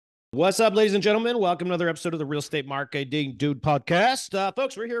What's up, ladies and gentlemen? Welcome to another episode of the Real Estate Marketing Dude podcast.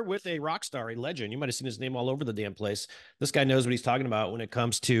 Folks, we're here with a rock star, a legend. You might have seen his name all over the damn place. This guy knows what he's talking about when it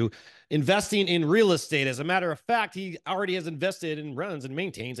comes to investing in real estate. As a matter of fact, he already has invested and runs and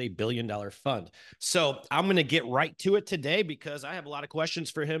maintains $1 billion fund. So I'm going to get right to it today because I have a lot of questions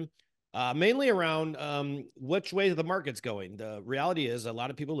for him. Mainly around which way the market's going. The reality is a lot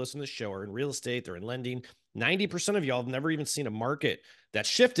of people listen to this show are in real estate, they're in lending. 90% of y'all have never even seen a market that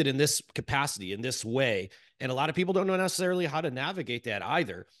shifted in this capacity, in this way. And a lot of people don't know necessarily how to navigate that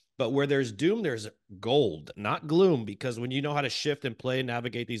either. But where there's doom, there's gold, not gloom, because when you know how to shift and play and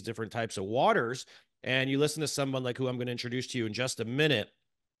navigate these different types of waters, and you listen to someone like who I'm going to introduce to you in just a minute,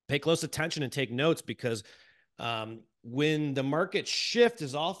 pay close attention and take notes because when the market shift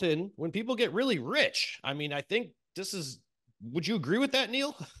is often when people get really rich. I mean, I think this is, would you agree with that,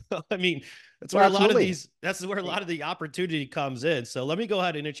 Neil? I mean, that's where that's where a lot of the opportunity comes in. So let me go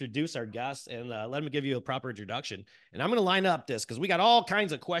ahead and introduce our guest and let him give you a proper introduction. And I'm going to line up this because we got all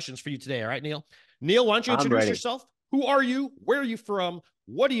kinds of questions for you today. All right, Neil? Neil, why don't you introduce yourself? Who are you? Where are you from?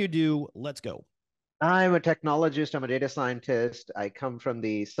 What do you do? Let's go. I'm a technologist. I'm a data scientist. I come from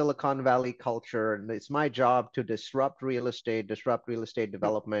the Silicon Valley culture, and it's my job to disrupt real estate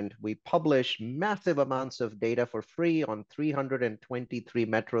development. We publish massive amounts of data for free on 323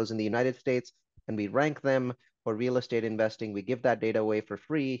 metros in the United States, and we rank them for real estate investing. We give that data away for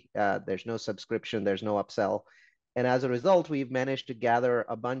free. There's no subscription, there's no upsell. And as a result, we've managed to gather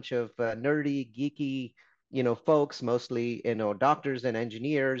a bunch of nerdy, geeky, folks, mostly, doctors and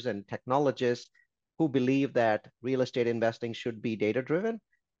engineers and technologists who believe that real estate investing should be data driven.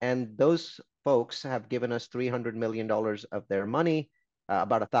 And those folks have given us $300 million of their money,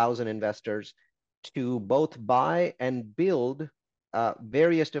 about 1,000 investors, to both buy and build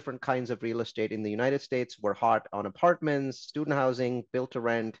various different kinds of real estate in the United States. We're hot on apartments, student housing, built to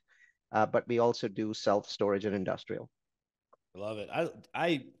rent, but we also do self-storage and industrial. I love it.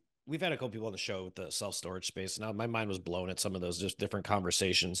 We've had a couple people on the show with the self-storage space. Now my mind was blown at some of those just different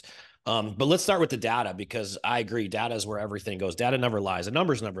conversations. But let's start with the data because I agree. Data is where everything goes. Data never lies. The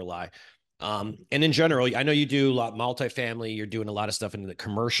numbers never lie. And in general, I know you do a lot multifamily. You're doing a lot of stuff in the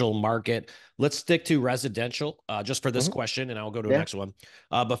commercial market. Let's stick to residential just for this question, and I'll go to the next one.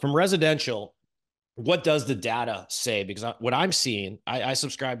 But from residential, what does the data say? Because what I'm seeing, I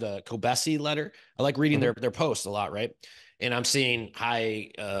subscribe to Kobesi letter. I like reading their posts a lot, right? And I'm seeing high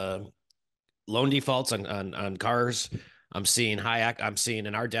loan defaults on cars. I'm seeing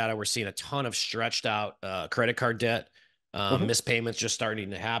in our data, we're seeing a ton of stretched out credit card debt, missed payments just starting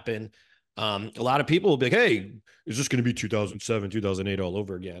to happen. A lot of people will be like, hey, is this going to be 2007, 2008 all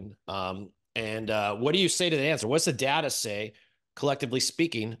over again? And what do you say to the answer? What's the data say, collectively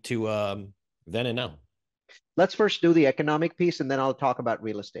speaking, to then and now? Let's first do the economic piece, and then I'll talk about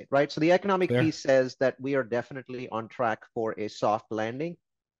real estate, right? So the economic piece says that we are definitely on track for a soft landing.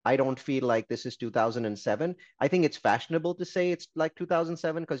 I don't feel like this is 2007. I think it's fashionable to say it's like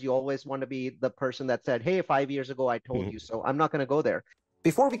 2007 because you always want to be the person that said, hey, 5 years ago, I told you so. I'm not going to go there.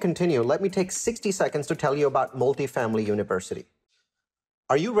 Before we continue, let me take 60 seconds to tell you about Multifamily University.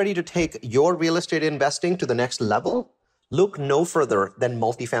 Are you ready to take your real estate investing to the next level? Look no further than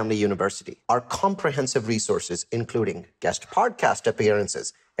Multifamily University. Our comprehensive resources, including guest podcast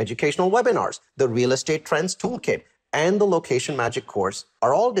appearances, educational webinars, the Real Estate Trends Toolkit, and the Location Magic course,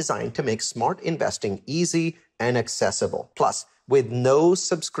 are all designed to make smart investing easy and accessible. Plus, with no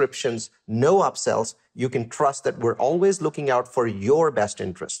subscriptions, no upsells, you can trust that we're always looking out for your best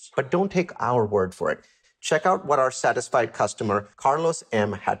interests. But don't take our word for it. Check out what our satisfied customer, Carlos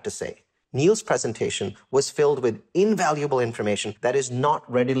M., had to say. Neil's presentation was filled with invaluable information that is not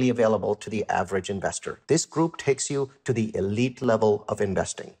readily available to the average investor. This group takes you to the elite level of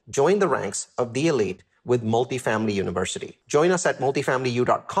investing. Join the ranks of the elite with Multifamily University. Join us at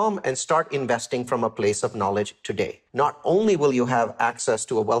multifamilyu.com and start investing from a place of knowledge today. Not only will you have access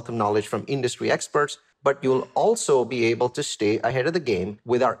to a wealth of knowledge from industry experts, but you'll also be able to stay ahead of the game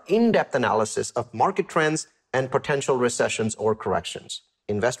with our in-depth analysis of market trends and potential recessions or corrections.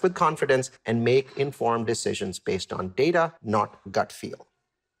 Invest with confidence and make informed decisions based on data, not gut feel.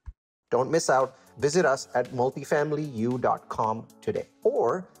 Don't miss out. Visit us at multifamilyu.com today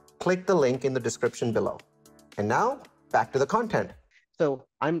or click the link in the description below. And now back to the content. So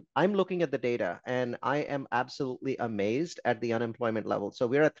I'm looking at the data and I am absolutely amazed at the unemployment level. So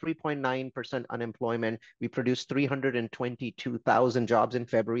we're at 3.9% unemployment. We produced 322,000 jobs in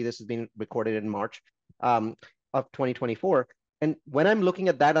February. This has been recorded in March of 2024. And when I'm looking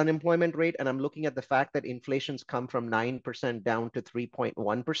at that unemployment rate and I'm looking at the fact that inflation's come from 9% down to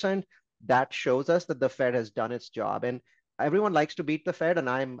 3.1%, that shows us that the Fed has done its job. And everyone likes to beat the Fed, and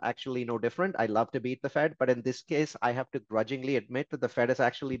I'm actually no different. I love to beat the Fed, but in this case, I have to grudgingly admit that the Fed has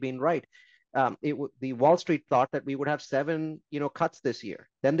actually been right. The Wall Street thought that we would have seven, cuts this year.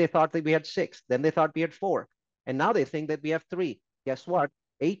 Then they thought that we had six. Then they thought we had four, and now they think that we have three. Guess what?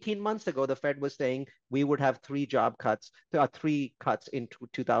 18 months ago, the Fed was saying we would have three cuts in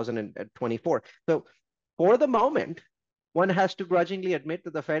 2024. So for the moment, one has to grudgingly admit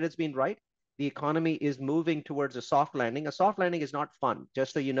that the Fed has been right. The economy is moving towards a soft landing. A soft landing is not fun,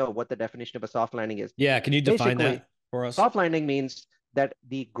 just so you know what the definition of a soft landing is. Yeah, can you define Basically, that for us? soft landing means that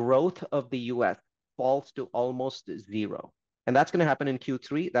the growth of the US falls to almost zero. And that's going to happen in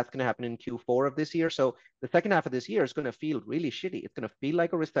Q3. That's going to happen in Q4 of this year. So the second half of this year is going to feel really shitty. It's going to feel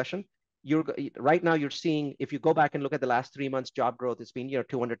like a recession. Right now you're seeing, if you go back and look at the last 3 months job growth, it's been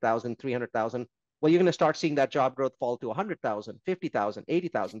 200,000, 300,000. Well, you're going to start seeing that job growth fall to 100,000, 50,000,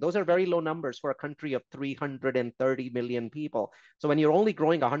 80,000. Those are very low numbers for a country of 330 million people. So when you're only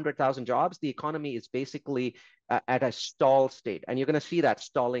growing 100,000 jobs, the economy is basically at a stall state. And you're going to see that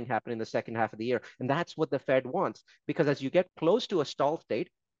stalling happen in the second half of the year. And that's what the Fed wants, because as you get close to a stall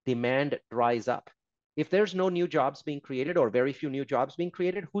state, demand dries up. If there's no new jobs being created or very few new jobs being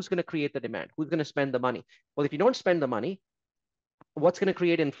created, who's going to create the demand? Who's going to spend the money? Well, if you don't spend the money, what's going to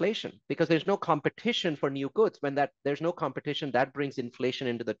create inflation? Because there's no competition for new goods. When there's no competition, that brings inflation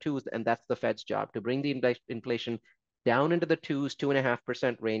into the twos, and that's the Fed's job, to bring the inflation down into the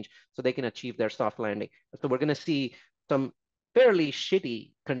 2.5% range so they can achieve their soft landing. So we're going to see some fairly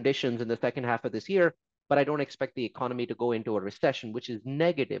shitty conditions in the second half of this year, but I don't expect the economy to go into a recession, which is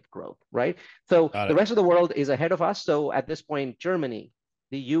negative growth, right? So the rest of the world is ahead of us. So at this point, Germany,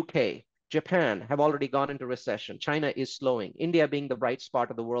 the UK, Japan have already gone into recession. China is slowing. India being the bright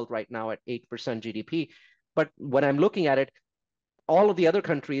spot of the world right now at 8% GDP. But when I'm looking at it, all of the other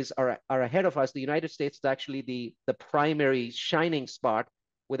countries are ahead of us. The United States is actually the primary shining spot,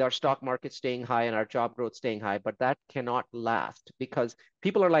 with our stock market staying high and our job growth staying high. But that cannot last, because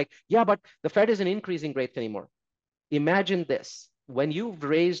people are like, yeah, but the Fed isn't increasing rates anymore. Imagine this. When you've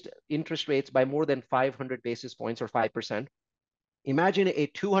raised interest rates by more than 500 basis points or 5%, imagine a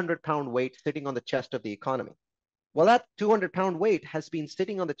 200-pound weight sitting on the chest of the economy. Well, that 200-pound weight has been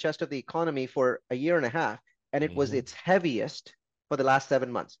sitting on the chest of the economy for a year and a half, and it was its heaviest for the last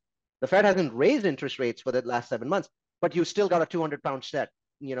 7 months. The Fed hasn't raised interest rates for the last 7 months, but you still got a 200-pound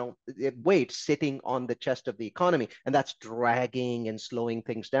weight sitting on the chest of the economy, and that's dragging and slowing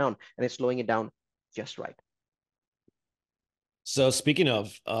things down, and it's slowing it down just right. So speaking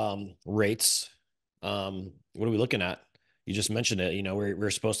of rates, what are we looking at? You just mentioned it. We're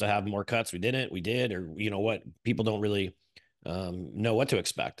supposed to have more cuts. We didn't. We did, or what? People don't really know what to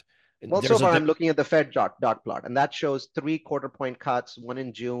expect. Well, so far I'm looking at the Fed dot plot, and that shows 3 quarter-point cuts, one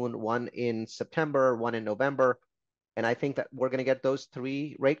in June, one in September, one in November. And I think that we're going to get those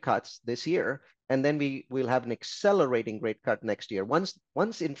 3 rate cuts this year, and then we'll have an accelerating rate cut next year.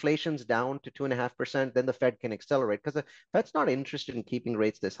 Once inflation's down to 2.5%, then the Fed can accelerate, because the Fed's not interested in keeping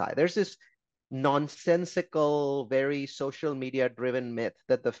rates this high. There's this nonsensical, very social media driven myth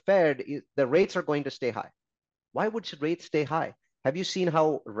that the rates are going to stay high. Why would rates stay high? Have you seen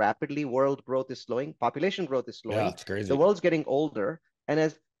how rapidly world growth is slowing? Population growth is slowing. Yeah, it's crazy. The world's getting older, and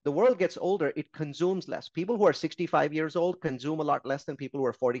as the world gets older, it consumes less. People who are 65 years old consume a lot less than people who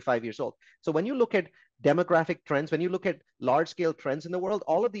are 45 years old. So when you look at demographic trends, when you look at large-scale trends in the world,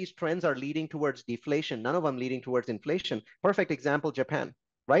 all of these trends are leading towards deflation, none of them leading towards inflation. Perfect example, Japan,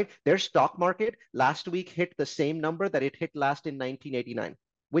 right? Their stock market last week hit the same number that it hit last in 1989,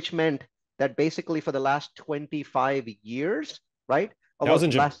 which meant that basically for the last 25 years, right? Over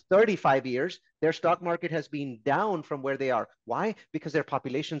the last 35 years, their stock market has been down from where they are. Why? Because their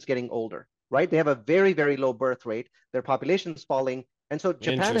population's getting older, right? They have a very, very low birth rate. Their population's falling. And so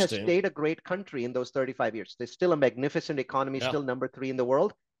Japan has stayed a great country in those 35 years. They're still a magnificent economy, still number 3 in the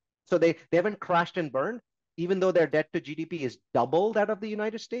world. So they haven't crashed and burned, even though their debt to GDP is double that of the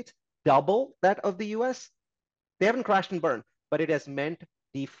United States, double that of the US. They haven't crashed and burned, but it has meant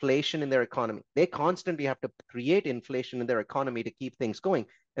deflation in their economy. They constantly have to create inflation in their economy to keep things going.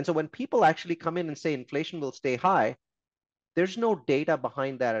 And so when people actually come in and say inflation will stay high, there's no data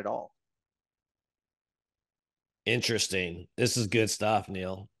behind that at all. Interesting. This is good stuff,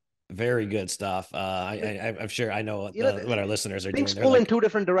 Neil. Very good stuff. I'm sure I know what our listeners are doing. Things pull in 2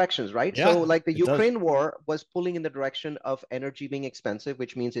 different directions, right? Yeah, so like the Ukraine war was pulling in the direction of energy being expensive,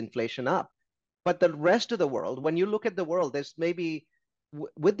 which means inflation up. But the rest of the world, when you look at the world, there's maybe,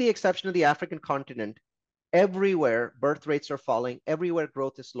 with the exception of the African continent, everywhere birth rates are falling, everywhere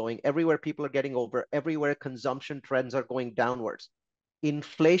growth is slowing, everywhere people are getting older, everywhere consumption trends are going downwards.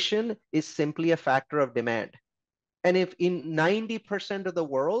 Inflation is simply a factor of demand. And if in 90% of the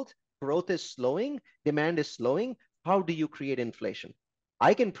world, growth is slowing, demand is slowing, how do you create inflation?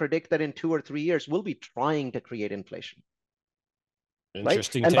 I can predict that in 2 or 3 years, we'll be trying to create inflation, right?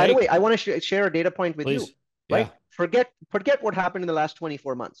 Interesting And by the way, take. I want to share a data point with you, Please. right? Yeah. Forget what happened in the last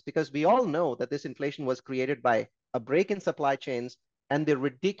 24 months, because we all know that this inflation was created by a break in supply chains and the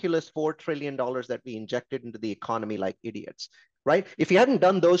ridiculous $4 trillion that we injected into the economy like idiots, right? If you hadn't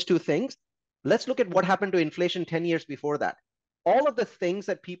done those two things, let's look at what happened to inflation 10 years before that. All of the things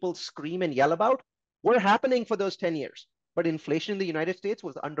that people scream and yell about were happening for those 10 years. But inflation in the United States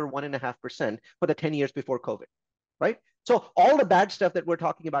was under 1.5% for the 10 years before COVID, right? So all the bad stuff that we're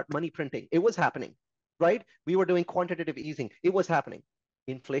talking about, money printing, it was happening, right? We were doing quantitative easing, it was happening.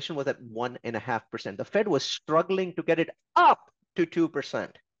 Inflation was at 1.5%. The Fed was struggling to get it up to 2%,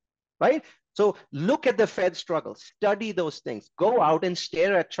 right? So look at the Fed struggle, study those things, go out and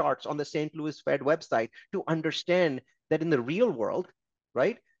stare at charts on the St. Louis Fed website to understand that in the real world,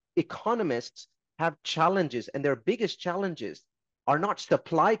 right, economists have challenges, and their biggest challenges are not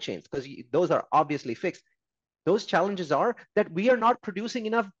supply chains, because those are obviously fixed. Those challenges are that we are not producing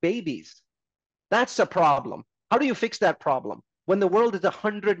enough babies. That's a problem. How do you fix that problem when the world is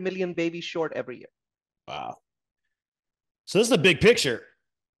 100 million babies short every year? Wow. So this is the big picture.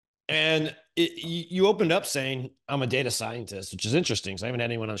 And you opened up saying, I'm a data scientist, which is interesting because I haven't had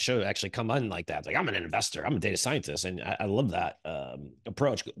anyone on the show actually come on like that. Like, I'm an investor, I'm a data scientist. And I love that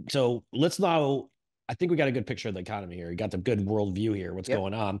approach. So let's now, I think we got a good picture of the economy here. You got the good world view here, what's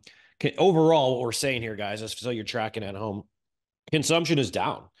going on. Overall, what we're saying here, guys, is so you're tracking at home, consumption is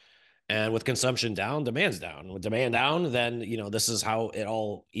down. And with consumption down, demand's down. With demand down, then, this is how it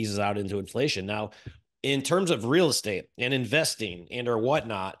all eases out into inflation. Now, in terms of real estate and investing and or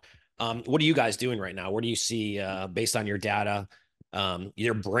whatnot, what are you guys doing right now? Where do you see, based on your data,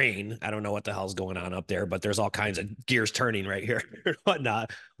 your brain? I don't know what the hell's going on up there, but there's all kinds of gears turning right here.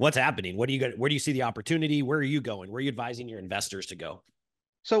 Whatnot? What's happening? What do you got? Where do you see the opportunity? Where are you going? Where are you advising your investors to go?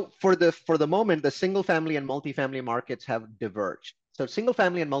 So for the moment, the single family and multifamily markets have diverged. So single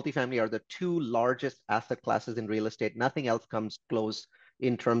family and multifamily are the two largest asset classes in real estate. Nothing else comes close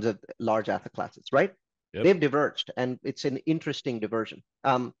in terms of large asset classes, right? Yep. They've diverged, and it's an interesting diversion.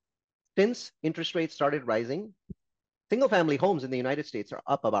 Since interest rates started rising, single family homes in the United States are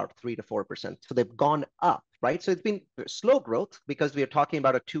up about 3 to 4%. So they've gone up, right? So it's been slow growth because we are talking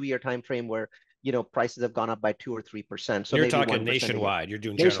about a 2 year time frame where prices have gone up by 2 or 3%. So You're maybe talking 1% a year. nationwide. You're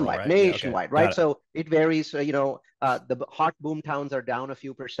doing general, right? Yeah. Okay. Nationwide, right? Got it. So it varies. The hot boom towns are down a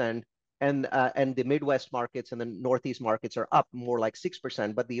few percent, and the Midwest markets and the Northeast markets are up more like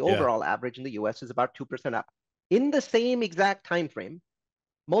 6%. But the Yeah. overall average in the U.S. is about 2% up. In the same exact time frame,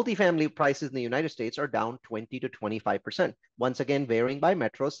 multifamily prices in the United States are down 20 to 25%. Once again, varying by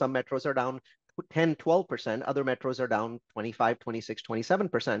metros. Some metros are down 10, 12%. Other metros are down 25, 26,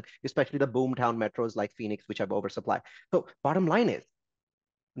 27%, especially the boomtown metros like Phoenix, which have oversupply. So bottom line is,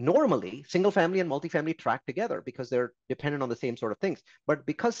 normally single family and multifamily track together because they're dependent on the same sort of things. But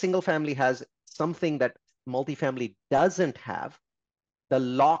because single family has something that multifamily doesn't have, the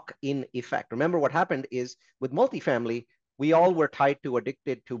lock-in effect. Remember what happened is with multifamily, we all were tied to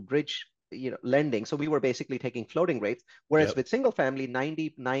addicted to bridge lending. So we were basically taking floating rates. Whereas Yep. with single family,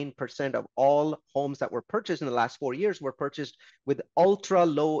 99% of all homes that were purchased in the last 4 years were purchased with ultra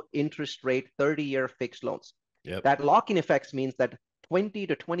low interest rate, 30-year fixed loans. Yep. That lock-in effects means that 20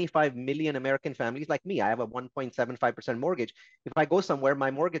 to 25 million American families like me, I have a 1.75% mortgage. If I go somewhere, my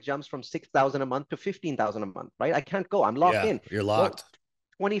mortgage jumps from 6,000 a month to 15,000 a month, right? I can't go. I'm locked Yeah. in. You're Well, locked.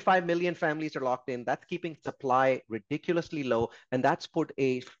 25 million families are locked in. That's keeping supply ridiculously low, and that's put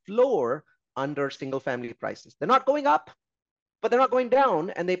a floor under single family prices. They're not going up, but they're not going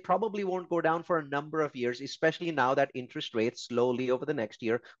down, and they probably won't go down for a number of years, especially now that interest rates slowly over the next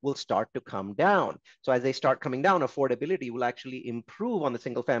year will start to come down. So as they start coming down, affordability will actually improve on the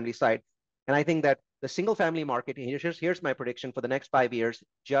single family side. And I think that the single family market, here's my prediction for the next 5 years,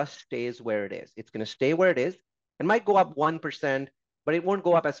 just stays where it is. It's going to stay where it is. It might go up 1%, but it won't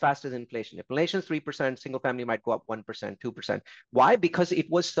go up as fast as inflation. If inflation is 3%, single family might go up 1%, 2%. Why? Because it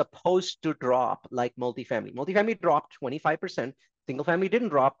was supposed to drop like multifamily. Multifamily dropped 25%. Single family didn't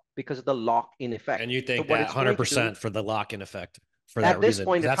drop because of the lock-in effect. And you So think what that it's going to do 100% for the lock-in effect for that at this reason?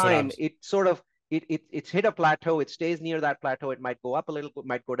 point Because in that's what I'm. time, it's hit a plateau. It stays near that plateau. It might go up a little, it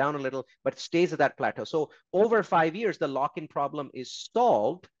might go down a little, but it stays at that plateau. So over 5 years, the lock-in problem is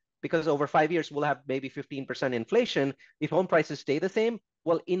solved because over 5 years, we'll have maybe 15% inflation. If home prices stay the same,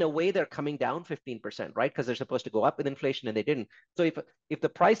 well, in a way, they're coming down 15%, right? Because they're supposed to go up with inflation and they didn't. So if the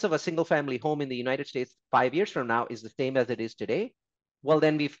price of a single family home in the United States 5 years from now is the same as it is today, well,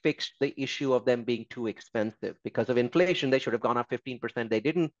 then we fixed the issue of them being too expensive because of inflation. They should have gone up 15%. They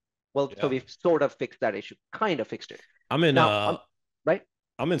didn't. Well, so we've sort of fixed that issue, kind of fixed it. I'm in Now, right?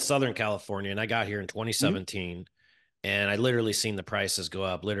 I'm in Southern California, and I got here in 2017, and I literally seen the prices go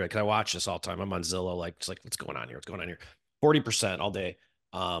up. Literally, because I watch this all the time. I'm on Zillow, like it's like what's going on here? What's going on here? 40% all day,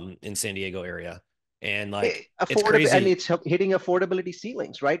 in San Diego area, and like it's crazy, and it's hitting affordability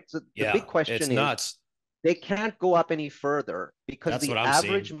ceilings, right? So the big question it's is, nuts. they can't go up any further because That's the what I'm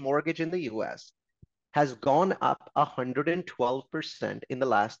average seeing. mortgage in the US has gone up 112% in the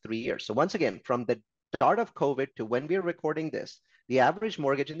last 3 years. So once again, from the start of COVID to when we're recording this, the average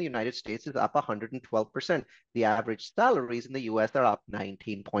mortgage in the United States is up 112%. The average salaries in the US are up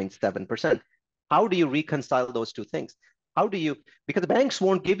 19.7%. How do you reconcile those two things? How do you, because the banks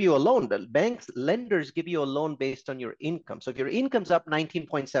won't give you a loan. The banks, lenders give you a loan based on your income. So if your income's up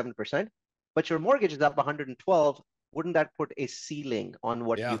 19.7%, but your mortgage is up 112, wouldn't that put a ceiling on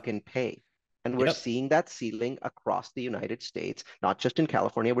what you can pay? And we're seeing that ceiling across the United States, not just in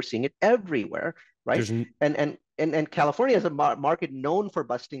California. We're seeing it everywhere, right? And California is a market known for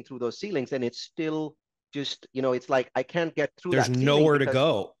busting through those ceilings, and it's still just, it's like I can't get through there's that ceiling nowhere to because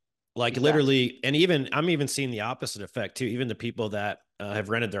go. Like literally, and even I'm even seeing the opposite effect too. Even the people that have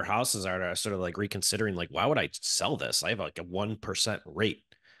rented their houses are sort of like reconsidering, like, why would I sell this? I have like a 1% rate.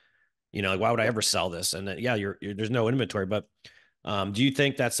 Like, why would I ever sell this? And then, there's no inventory. But do you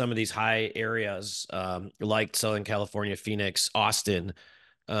think that some of these high areas, like Southern California, Phoenix, Austin,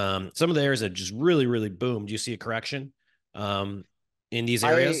 some of the areas that just really, really boomed, do you see a correction in these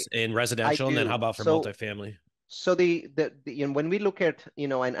areas in I residential? And then how do. about for multifamily? So when we look at,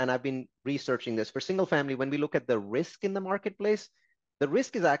 and I've been researching this for single family, when we look at the risk in the marketplace, the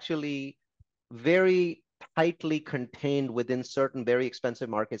risk is actually very tightly contained within certain very expensive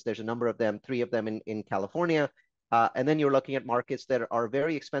markets. There's a number of them, three of them in California. And then you're looking at markets that are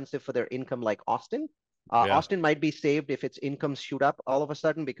very expensive for their income, like Austin. Austin might be saved if its incomes shoot up all of a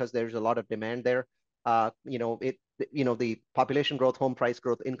sudden because there's a lot of demand there. The population growth, home price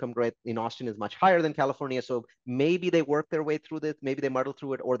growth, income growth in Austin is much higher than California. So maybe they work their way through this, maybe they muddle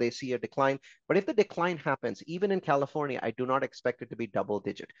through it, or they see a decline. But if the decline happens, even in California, I do not expect it to be double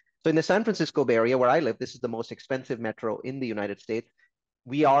digit. So in the San Francisco Bay Area where I live, this is the most expensive metro in the United States.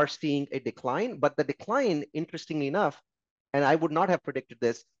 We are seeing a decline, but the decline, interestingly enough, and I would not have predicted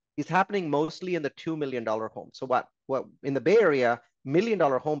this, is happening mostly in the $2 million homes. So what in the Bay Area, $1 million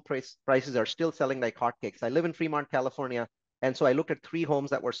home prices are still selling like hotcakes. I live in Fremont, California. And so I looked at 3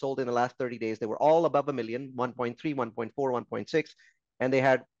 homes that were sold in the last 30 days. They were all above a million, 1.3, 1.4, 1.6, and they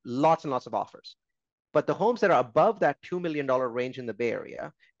had lots and lots of offers. But the homes that are above that $2 million range in the Bay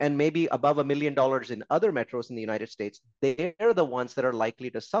Area and maybe above $1 million in other metros in the United States, they're the ones that are likely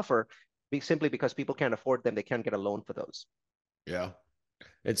to suffer simply because people can't afford them. They can't get a loan for those. Yeah.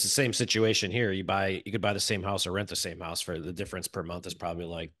 It's the same situation here. You could buy the same house or rent the same house, for the difference per month is probably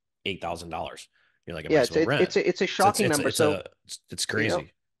like $8,000. You're like, I might as well rent. It's a shocking number. It's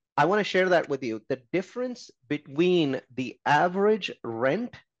crazy. I want to share that with you. The difference between the average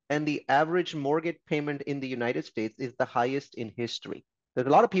rent and the average mortgage payment in the United States is the highest in history. There's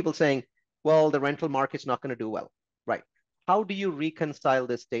a lot of people saying, well, the rental market's not going to do well. Right. How do you reconcile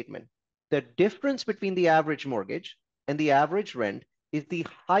this statement? The difference between the average mortgage and the average rent is the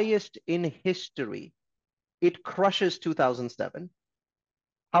highest in history. It crushes 2007.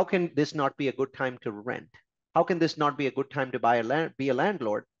 How can this not be a good time to rent? How can this not be a good time to be a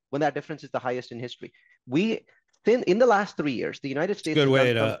landlord when that difference is the highest in history? In the last 3 years, the United States has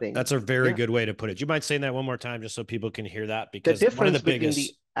done something. That's a very good way to put it. Do you mind saying that one more time just so people can hear that? The Because one of the difference between biggest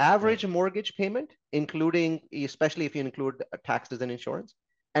the average mortgage payment, including, especially if you include taxes and insurance,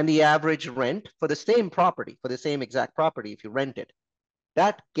 and the average rent for the same property, for the same exact property, if you rent it,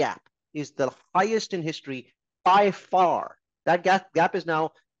 that gap is the highest in history by far. That gap is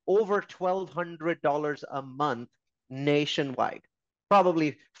now over $1,200 a month nationwide,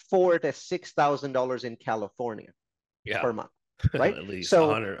 probably $4,000 to $6,000 in California per month, right? At least so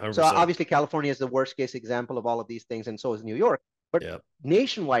 100%. so obviously California is the worst case example of all of these things, and so is New York. But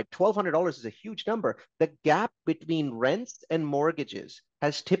nationwide, $1,200 is a huge number. The gap between rents and mortgages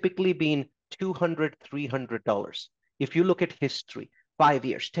has typically been $200, $300. If you look at history, 5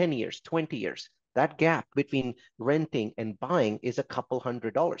 years, 10 years, 20 years, that gap between renting and buying is a couple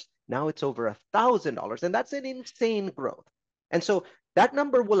 $100. Now it's over $1,000, and that's an insane growth. And so that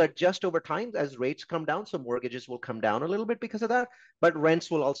number will adjust over time as rates come down. So mortgages will come down a little bit because of that, but rents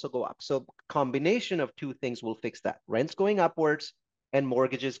will also go up. So combination of two things will fix that: rents going upwards and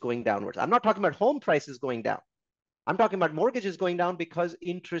mortgages going downwards. I'm not talking about home prices going down. I'm talking about mortgages going down because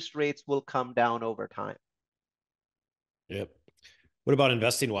interest rates will come down over time. Yep. What about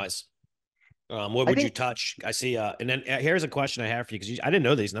investing wise? What I would you think touch? I see. And then here's a question I have for you because I didn't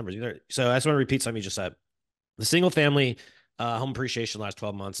know these numbers either. So I just want to repeat something you just said. The single family home appreciation last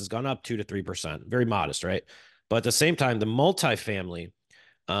 12 months has gone up 2 to 3%, very modest, right? But at the same time, the multifamily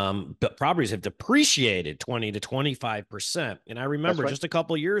but properties have depreciated 20 to 25%. And I that's remember right. just a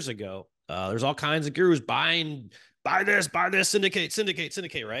couple of years ago, there's all kinds of gurus buy this,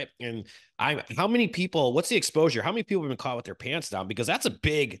 syndicate, right? And how many people, what's the exposure? How many people have been caught with their pants down? Because that's a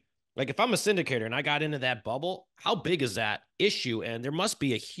big, like if I'm a syndicator and I got into that bubble, how big is that issue? And there must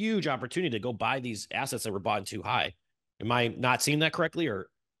be a huge opportunity to go buy these assets that were bought too high. Am I not seeing that correctly? Or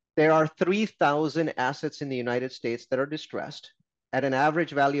There are 3,000 assets in the United States that are distressed. At an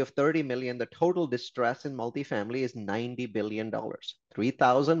average value of 30 million, the total distress in multifamily is $90 billion.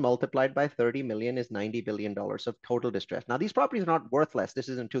 3,000 multiplied by 30 million is $90 billion of total distress. Now, these properties are not worth less. This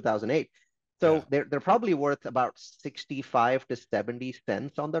is in 2008. yeah. So they're probably worth about 65 to 70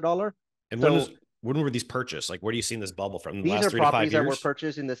 cents on the dollar. And So when were these purchased? Like, where do you seen this bubble from? In the these last are 3 to 5 properties that were years?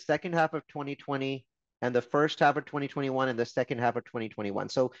 purchased in the second half of 2020 and the first half of 2021 and the second half of 2021.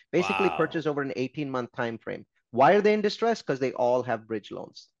 So basically Wow. purchased over an 18-month time frame. Why are they in distress? Because they all have bridge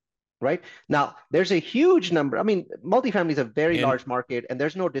loans, right? Now, there's a huge number. I mean, multifamily is a very And large market and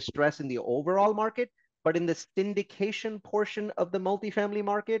there's no distress in the overall market, but in the syndication portion of the multifamily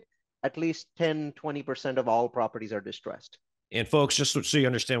market, at least 10, 20% of all properties are distressed. And folks, just so you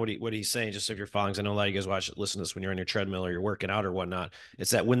understand what he's saying, just if you're following, I know a lot of you guys listen to this when you're on your treadmill or you're working out or whatnot.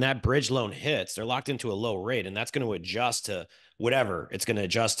 It's that when that bridge loan hits, they're locked into a low rate, and that's going to adjust to whatever it's going to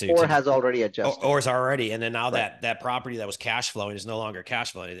adjust Or has already adjusted. or is already. And then now Right. that property that was cash flowing is no longer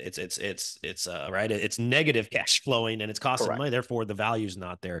cash flowing. It's right. It's negative cash flowing, and it's costing Correct. money. Therefore, the value's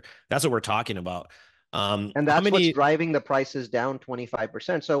not there. That's what we're talking about. And How that's what's many? driving the prices down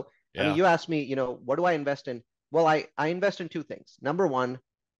 25%. So, I mean, Yeah, you asked me, what do I invest in? Well, I invest in two things. Number one,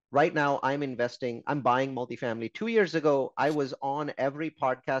 right now I'm buying multifamily. 2 years ago, I was on every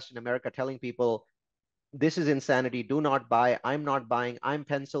podcast in America telling people, this is insanity. Do not buy. I'm not buying. I'm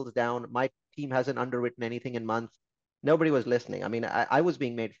pencils down. My team hasn't underwritten anything in months. Nobody was listening. I mean, I was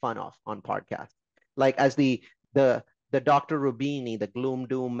being made fun of on podcasts, like as the the Dr. Rubini, the gloom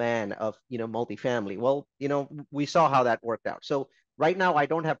doom man of multifamily. Well, we saw how that worked out. So right now, I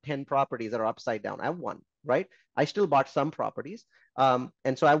don't have 10 properties that are upside down. I have one, right? I still bought some properties, and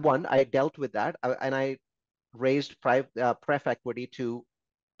so I won. I dealt with that, and I raised pref equity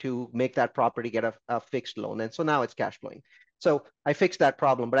to make that property get a fixed loan. And so now it's cash flowing. So I fixed that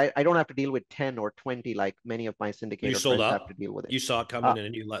problem, but I don't have to deal with 10 or 20 like many of my you syndicator sold friends have to up. deal with it. You saw it Uh, coming,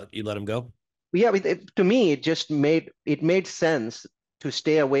 and you let him go. yeah, to me, it made sense to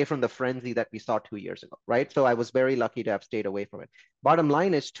stay away from the frenzy that we saw 2 years ago, right? So I was very lucky to have stayed away from it. Bottom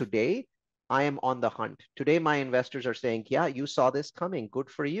line is today, I am on the hunt. Today, my investors are saying, yeah, you saw this coming. Good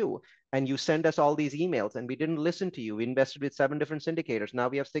for you. And you send us all these emails and we didn't listen to you. We invested with 7 different syndicators. Now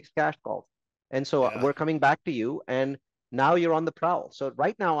we have 6 cash calls. And so Yeah. we're coming back to you and now you're on the prowl. So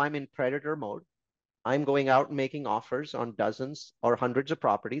right now I'm in predator mode. I'm going out and making offers on dozens or hundreds of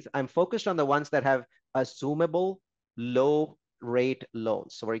properties. I'm focused on the ones that have assumable low rate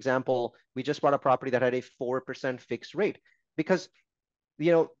loans. So, for example, we just bought a property that had a 4% fixed rate because,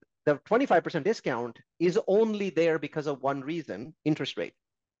 you know, the 25% discount is only there because of one reason, interest rate.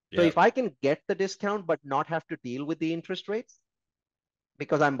 So Yeah. if I can get the discount but not have to deal with the interest rates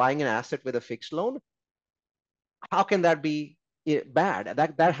because I'm buying an asset with a fixed loan, how can that be bad?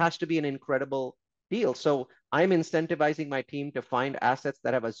 That has to be an incredible deal. So I'm incentivizing my team to find assets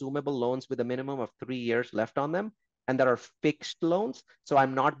that have assumable loans with a minimum of 3 years left on them and that are fixed loans. So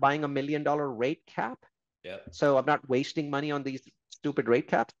I'm not buying $1 million rate cap. Yeah. So I'm not wasting money on these stupid rate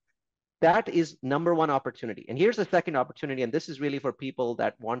caps. That is number one opportunity. And here's the second opportunity. And this is really for people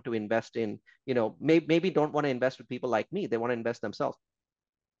that want to invest in, maybe don't want to invest with people like me. They want to invest themselves.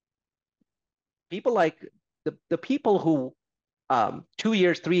 People like the people who 2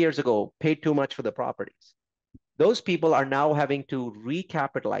 years, 3 years ago paid too much for the properties. Those people are now having to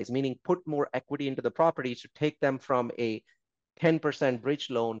recapitalize, meaning put more equity into the properties to take them from a 10% bridge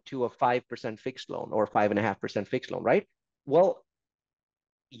loan to a 5% fixed loan or 5.5% fixed loan, right? Well,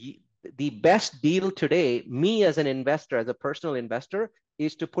 the best deal today, me as an investor, as a personal investor,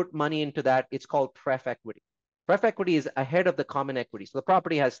 is to put money into that. It's called pref equity. Pref equity is ahead of the common equity. So the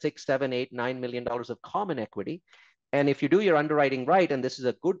property has 6, 7, 8, $9 million of common equity. And if you do your underwriting right, and this is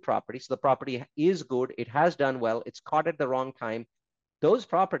a good property, so the property is good, it has done well, it's caught at the wrong time, those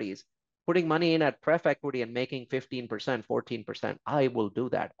properties, putting money in at pref equity and making 15%, 14%, I will do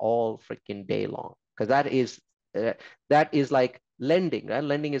that all freaking day long because uh, that is like lending, right?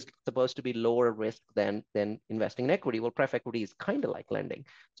 Lending is supposed to be lower risk than investing in equity. Well, pref equity is kind of like lending.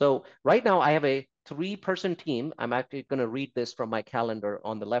 So right now I have a 3-person team. I'm actually going to read this from my calendar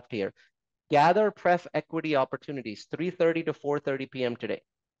on the left here. Gather pref equity opportunities, 3:30 to 4:30 p.m. today.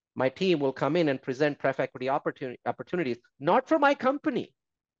 My team will come in and present pref equity opportunities, not for my company,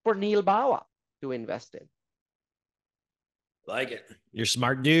 for Neil Bawa to invest in. Like it. You're a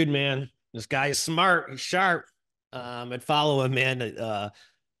smart dude, man. This guy is smart. He's sharp. And follow him, man.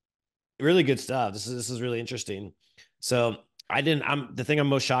 Really good stuff. This is really interesting. So I'm the thing I'm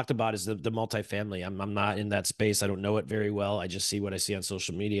most shocked about is the multifamily. I'm not in that space. I don't know it very well. I just see what I see on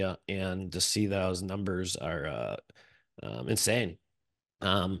social media, and to see those numbers are insane.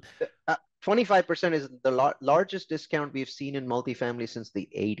 25% is the largest discount we've seen in multifamily since the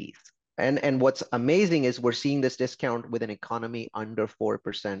 80s. And what's amazing is we're seeing this discount with an economy under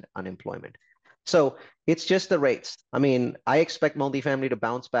 4% unemployment. So it's just the rates. I mean, I expect multifamily to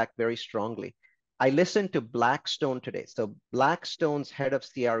bounce back very strongly. I listened to Blackstone today. So Blackstone's head of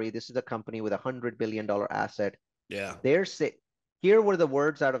CRE, this is a company with $100 billion asset. Yeah. Here were the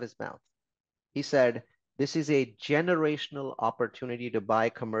words out of his mouth. He said, this is a generational opportunity to buy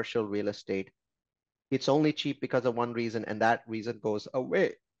commercial real estate. It's only cheap because of one reason, and that reason goes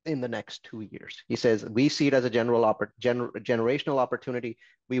away in the next 2 years. He says, we see it as a generational opportunity.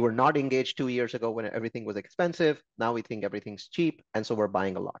 We were not engaged 2 years ago when everything was expensive. Now we think everything's cheap, and so we're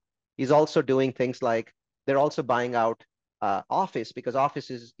buying a lot. He's also doing things like they're also buying out office, because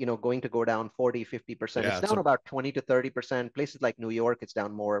office is going to go down 40-50%. Yeah, it's down about 20 to 30%. Places like New York, it's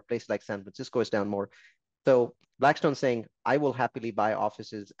down more. Places like San Francisco is down more. So Blackstone's saying, I will happily buy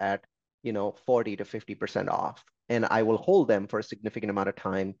offices at 40 to 50% off, and I will hold them for a significant amount of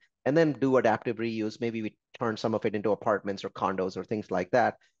time and then do adaptive reuse. Maybe we turn some of it into apartments or condos or things like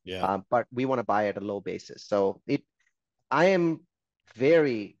that. Yeah. But we want to buy at a low basis. So I am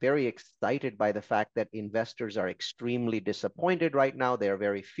very, very excited by the fact that investors are extremely disappointed right now. They are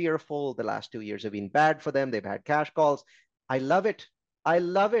very fearful. The last 2 years have been bad for them. They've had cash calls. I love it. I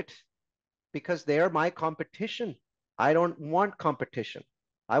love it because they're my competition. I don't want competition.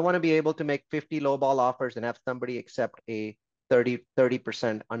 I want to be able to make 50 lowball offers and have somebody accept a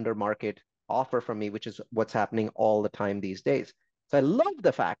 30% under market offer from me, which is what's happening all the time these days. So I love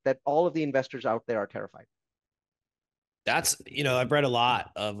the fact that all of the investors out there are terrified. I've read a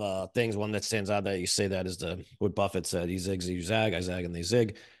lot of things. One that stands out that you say that is what Buffett said: he zigs, you zag, I zag, and they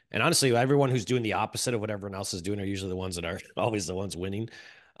zig. And honestly, everyone who's doing the opposite of what everyone else is doing are usually the ones that are always the ones winning.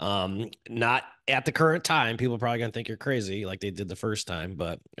 Not at the current time. People are probably gonna think you're crazy, like they did the first time,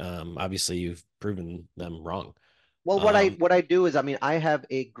 but obviously you've proven them wrong. Well, Um, what I do is, I mean, I have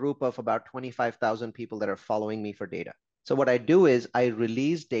a group of about 25,000 people that are following me for data. So what I do is I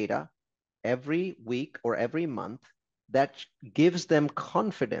release data every week or every month that gives them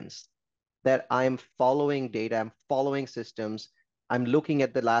confidence that I'm following data, I'm following systems, I'm looking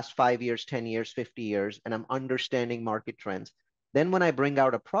at the last 5 years, 10 years, 50 years, and I'm understanding market trends. Then when I bring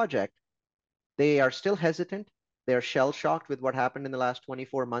out a project, they are still hesitant. They're shell shocked with what happened in the last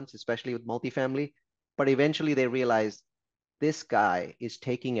 24 months, especially with multifamily. But eventually they realize this guy is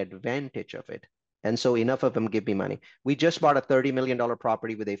taking advantage of it. And so enough of them give me money. We just bought a $30 million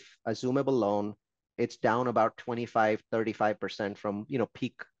property with a zoomable loan. It's down about 25, 35% from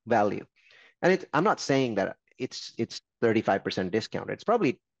peak value. And I'm not saying that it's 35% discount. It's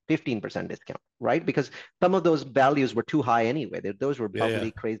probably 15% discount, right? Because some of those values were too high anyway. Those were yeah, yeah,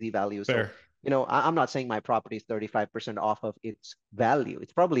 bubbly, crazy values. So, fair. I'm not saying my property is 35% off of its value.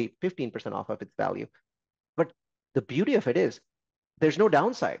 It's probably 15% off of its value. But the beauty of it is there's no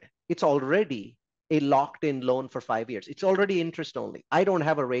downside. It's already a locked in loan for 5 years. It's already interest only. I don't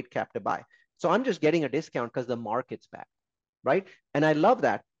have a rate cap to buy. So I'm just getting a discount because the market's back, right? And I love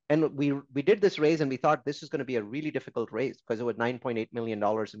that. And we did this raise and we thought this is going to be a really difficult raise because it was $9.8 million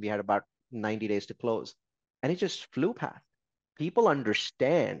and we had about 90 days to close. And it just flew past. People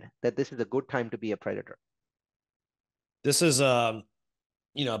understand that this is a good time to be a predator. This is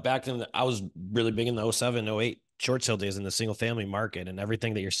back then I was really big in the 07, 08 short sale days in the single family market, and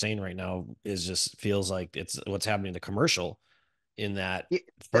everything that you're saying right now is just feels like it's what's happening in the commercial in that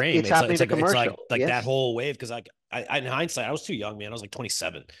frame. It's It's like happening it's to like it's like commercial. like that Yes. whole wave, because I in hindsight I was too young, man. I was like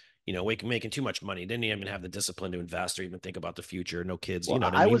 27, making too much money. Didn't even have the discipline to invest or even think about the future. No kids, you Well, know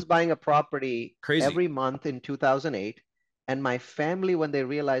what I I mean? was buying a property Crazy. every month in 2008, and my family, when they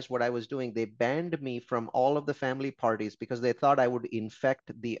realized what I was doing, they banned me from all of the family parties because they thought I would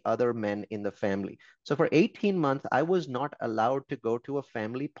infect the other men in the family. So for 18 months, I was not allowed to go to a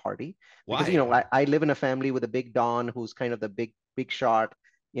family party because, Why? I live in a family with a big Don who's kind of the big shot.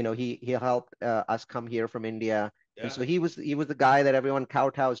 He helped us come here from India. And so he was the guy that everyone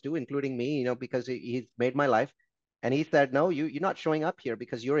kowtows to, including me, because he's made my life. And he said, no, you're not showing up here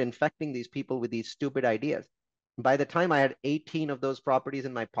because you're infecting these people with these stupid ideas. By the time I had 18 of those properties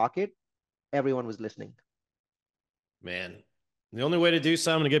in my pocket, everyone was listening. Man, the only way to do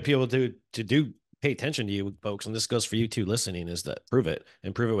something to get people to do pay attention to you, folks, and this goes for you too listening, is to prove it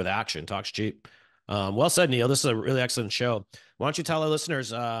and prove it with action. Talk's cheap. Well said, Neil. This is a really excellent show. Why don't you tell our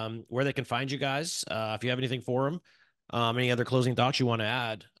listeners where they can find you guys? If you have anything for them, any other closing thoughts you want to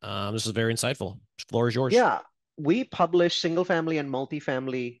add? This is very insightful. The floor is yours. Yeah, we publish single family and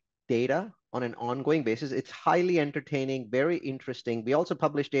multifamily data on an ongoing basis. It's highly entertaining, very interesting. We also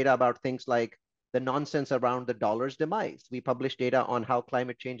publish data about things like the nonsense around the dollar's demise. We publish data on how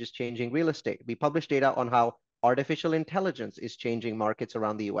climate change is changing real estate. We publish data on how artificial intelligence is changing markets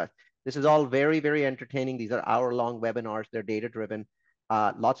around the US. This is all very, very entertaining. These are hour-long webinars. They're data-driven.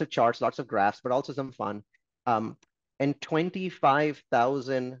 Lots of charts, lots of graphs, but also some fun. And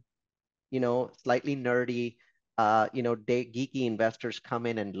 25,000 slightly nerdy, geeky investors come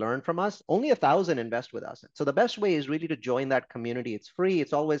in and learn from us. Only 1,000 invest with us. So the best way is really to join that community. It's free.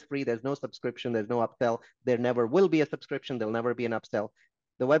 It's always free. There's no subscription. There's no upsell. There never will be a subscription. There'll never be an upsell.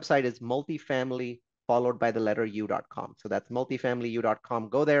 The website is multifamily followed by the letter u.com. So that's multifamilyu.com.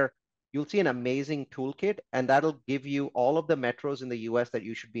 Go there. You'll see an amazing toolkit, and that'll give you all of the metros in the US that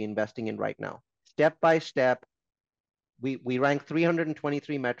you should be investing in right now. Step by step, we rank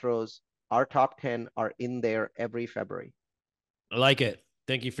 323 metros. Our top 10 are in there every February. I like it.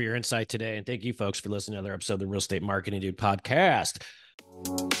 Thank you for your insight today. And thank you, folks, for listening to another episode of the Real Estate Marketing Dude podcast.